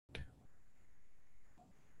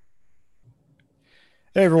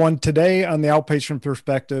Hey everyone, today on the Outpatient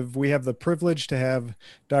Perspective, we have the privilege to have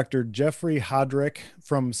Dr. Jeffrey Hodrick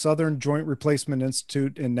from Southern Joint Replacement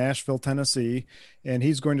Institute in Nashville, Tennessee, and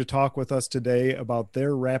he's going to talk with us today about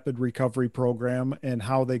their rapid recovery program and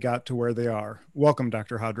how they got to where they are. Welcome,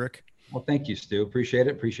 Dr. Hodrick. Well, thank you, Stu. Appreciate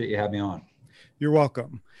it. Appreciate you having me on. You're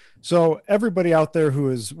welcome. So, everybody out there who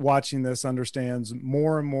is watching this understands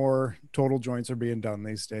more and more total joints are being done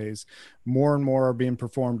these days. More and more are being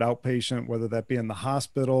performed outpatient, whether that be in the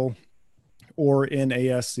hospital or in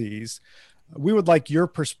ASCs. We would like your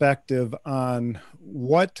perspective on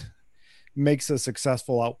what makes a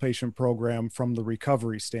successful outpatient program from the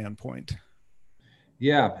recovery standpoint.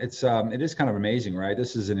 Yeah, it is kind of amazing, right?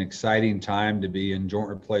 This is an exciting time to be in joint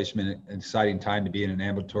replacement, an exciting time to be in an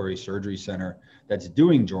ambulatory surgery center that's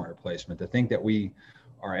doing joint replacement. To think that we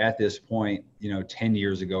are at this point, 10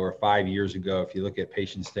 years ago or 5 years ago, if you look at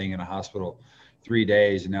patients staying in a hospital 3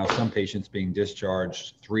 days, and now some patients being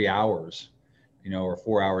discharged 3 hours, or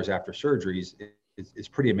 4 hours after surgeries, it's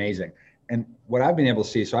pretty amazing. And what I've been able to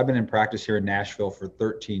see, so I've been in practice here in Nashville for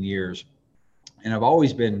 13 years, and I've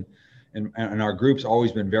always been and our group's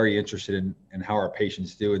always been very interested in how our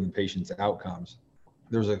patients do and the patients' outcomes.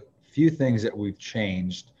 There's a few things that we've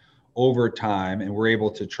changed over time and we're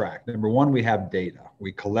able to track. Number one, we have data.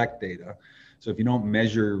 We collect data. So if you don't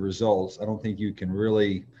measure results, I don't think you can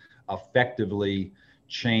really effectively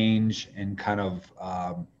change and kind of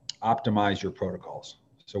optimize your protocols.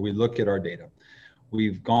 So we look at our data.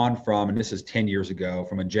 We've gone from, and this is 10 years ago,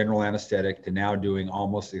 from a general anesthetic to now doing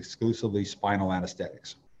almost exclusively spinal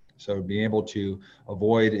anesthetics. So being able to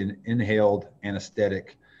avoid an inhaled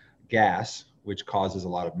anesthetic gas, which causes a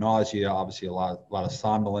lot of nausea, obviously a lot of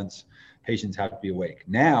somnolence. Patients have to be awake.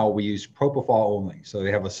 Now we use propofol only. So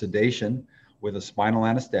they have a sedation with a spinal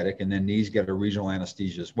anesthetic, and then these get a regional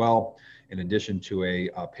anesthesia as well, in addition to a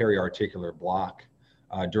periarticular block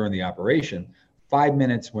during the operation. 5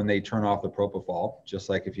 minutes when they turn off the propofol, just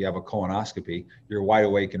like if you have a colonoscopy, you're wide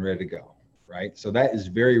awake and ready to go. Right? So that is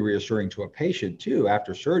very reassuring to a patient too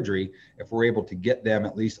after surgery if we're able to get them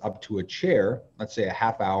at least up to a chair, let's say a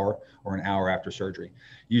half hour or an hour after surgery,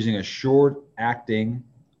 using a short acting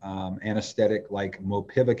anesthetic like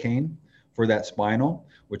mopivacaine for that spinal,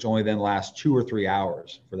 which only then lasts 2 or 3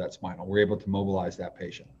 hours for that spinal. We're able to mobilize that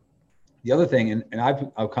patient. The other thing, and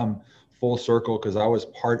I've come full circle because I was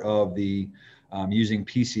part of the using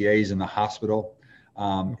PCAs in the hospital,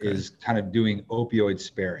 is kind of doing opioid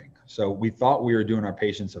sparing. So we thought we were doing our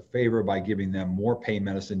patients a favor by giving them more pain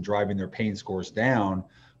medicine, driving their pain scores down.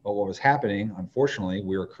 But what was happening, unfortunately,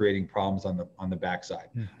 we were creating problems on the backside.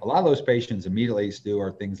 A lot of those patients immediately, Stu, are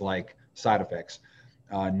things like side effects,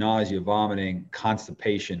 nausea, vomiting,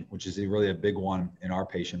 constipation, which is really a big one in our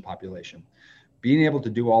patient population. Being able to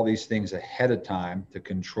do all these things ahead of time to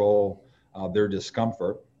control their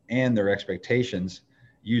discomfort and their expectations,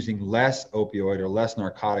 using less opioid or less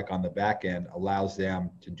narcotic on the back end allows them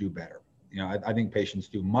to do better. I think patients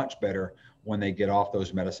do much better when they get off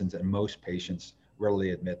those medicines, and most patients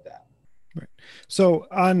readily admit that. Right. So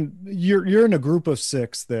you're in a group of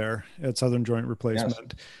 6 there at Southern Joint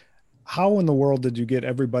Replacement. Yes. How in the world did you get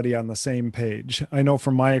everybody on the same page? I know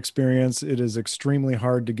from my experience, it is extremely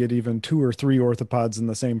hard to get even 2 or 3 orthopods in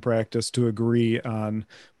the same practice to agree on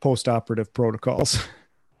post-operative protocols.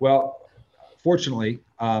 Well, fortunately,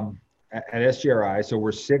 at SGRI, so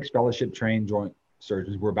we're 6 fellowship trained joint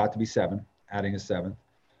surgeons. We're about to be 7, adding a 7th.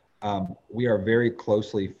 We are very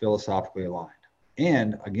closely philosophically aligned.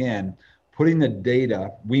 And again, putting the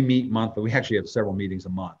data, we meet monthly. We actually have several meetings a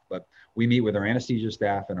month, but we meet with our anesthesia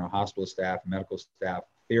staff and our hospital staff, medical staff,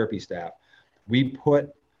 therapy staff. We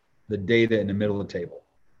put the data in the middle of the table,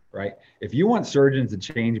 right? If you want surgeons to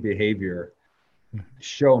change behavior,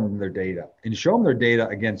 show them their data and show them their data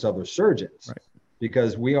against other surgeons, right?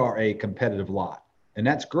 Because we are a competitive lot, and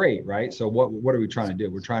that's great, right? So what are we trying to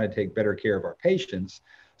do? We're trying to take better care of our patients.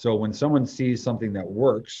 So when someone sees something that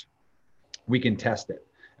works, we can test it,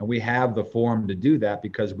 and we have the forum to do that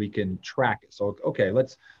because we can track it. So okay,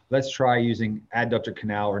 let's try using adductor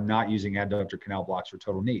canal or not using adductor canal blocks for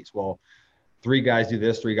total knees. Well, 3 guys do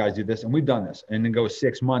this, 3 guys do this, and we've done this, and then go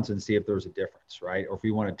 6 months and see if there's a difference, right? Or if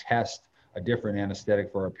we want to test a different anesthetic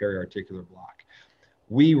for our periarticular block.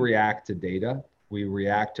 We react to data. We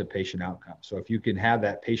react to patient outcomes. So if you can have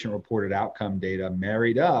that patient reported outcome data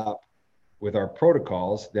married up with our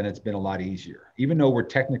protocols, then it's been a lot easier. Even though we're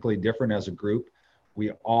technically different as a group,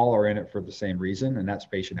 we all are in it for the same reason, and that's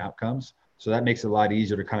patient outcomes. So that makes it a lot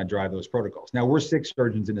easier to kind of drive those protocols. Now we're 6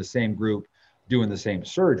 surgeons in the same group doing the same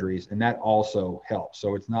surgeries, and that also helps.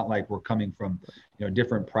 So it's not like we're coming from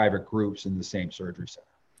different private groups in the same surgery center.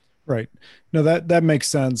 Right. No, that makes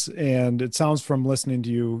sense. And it sounds from listening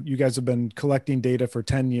to you, you guys have been collecting data for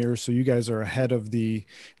 10 years. So you guys are ahead of the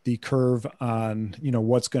curve on,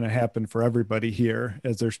 what's going to happen for everybody here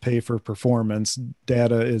as there's pay for performance.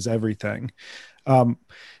 Data is everything. Um,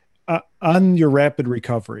 on your rapid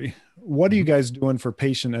recovery, what are you Mhm. guys doing for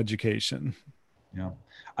patient education? Yeah.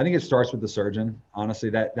 I think it starts with the surgeon. Honestly,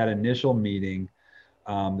 that initial meeting,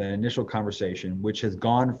 that initial conversation, which has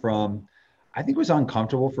gone from, I think it was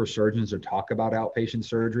uncomfortable for surgeons to talk about outpatient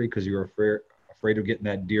surgery because you were afraid of getting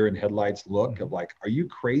that deer in headlights look of Mhm. like, are you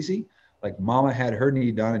crazy? Like mama had her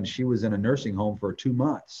knee done and she was in a nursing home for 2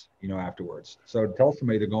 months, afterwards. So tell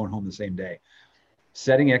somebody they're going home the same day,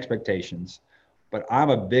 setting expectations. But I'm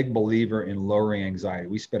a big believer in lowering anxiety.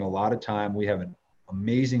 We spend a lot of time, we have an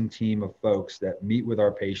amazing team of folks that meet with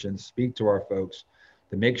our patients, speak to our folks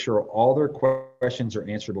to make sure all their questions are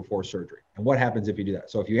answered before surgery. And what happens if you do that?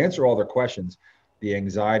 So if you answer all their questions, the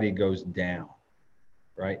anxiety goes down,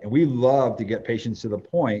 right? And we love to get patients to the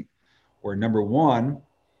point where number one,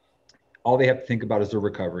 all they have to think about is their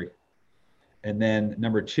recovery. And then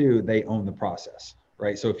number two, they own the process,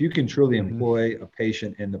 right? So if you can truly Mhm. employ a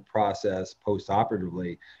patient in the process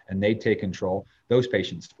post-operatively and they take control, those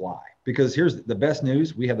patients fly. Because here's the best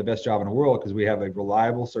news, we have the best job in the world because we have a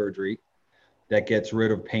reliable surgery that gets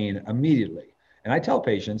rid of pain immediately. And I tell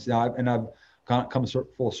patients now, and I've come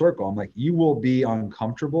full circle, I'm like, you will be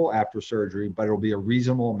uncomfortable after surgery, but it'll be a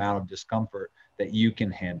reasonable amount of discomfort that you can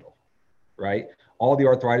handle, right? All the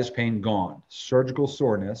arthritis pain gone, surgical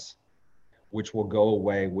soreness, which will go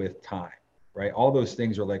away with time, right? All those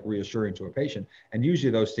things are like reassuring to a patient. And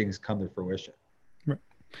usually those things come to fruition. Right.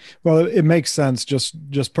 Well, it makes sense.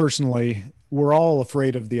 Just personally, we're all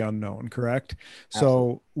afraid of the unknown, correct? Absolutely.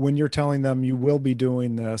 So when you're telling them you will be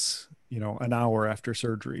doing this, an hour after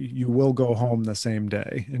surgery, you will go home the same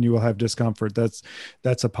day and you will have discomfort. That's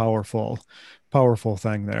a powerful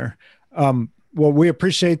thing there. Well, we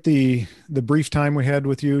appreciate the brief time we had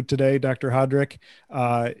with you today, Dr. Hodrick.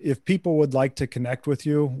 If people would like to connect with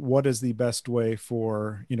you, what is the best way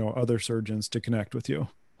for, other surgeons to connect with you?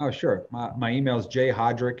 Oh, sure. My email is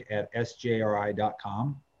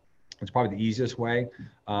jhodrick@sjri.com. It's probably the easiest way.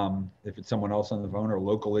 If it's someone else on the phone or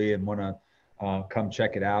locally and want to come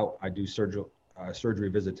check it out, I do surgery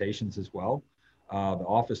visitations as well. The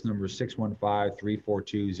office number is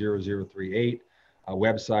 615-342-0038.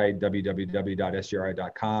 Website,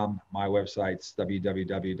 www.sjri.com. My website's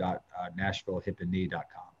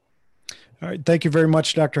www.nashvillehipandknee.com. All right. Thank you very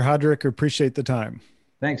much, Dr. Hodrick. Appreciate the time.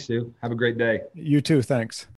 Thanks, Stu. Have a great day. You too. Thanks.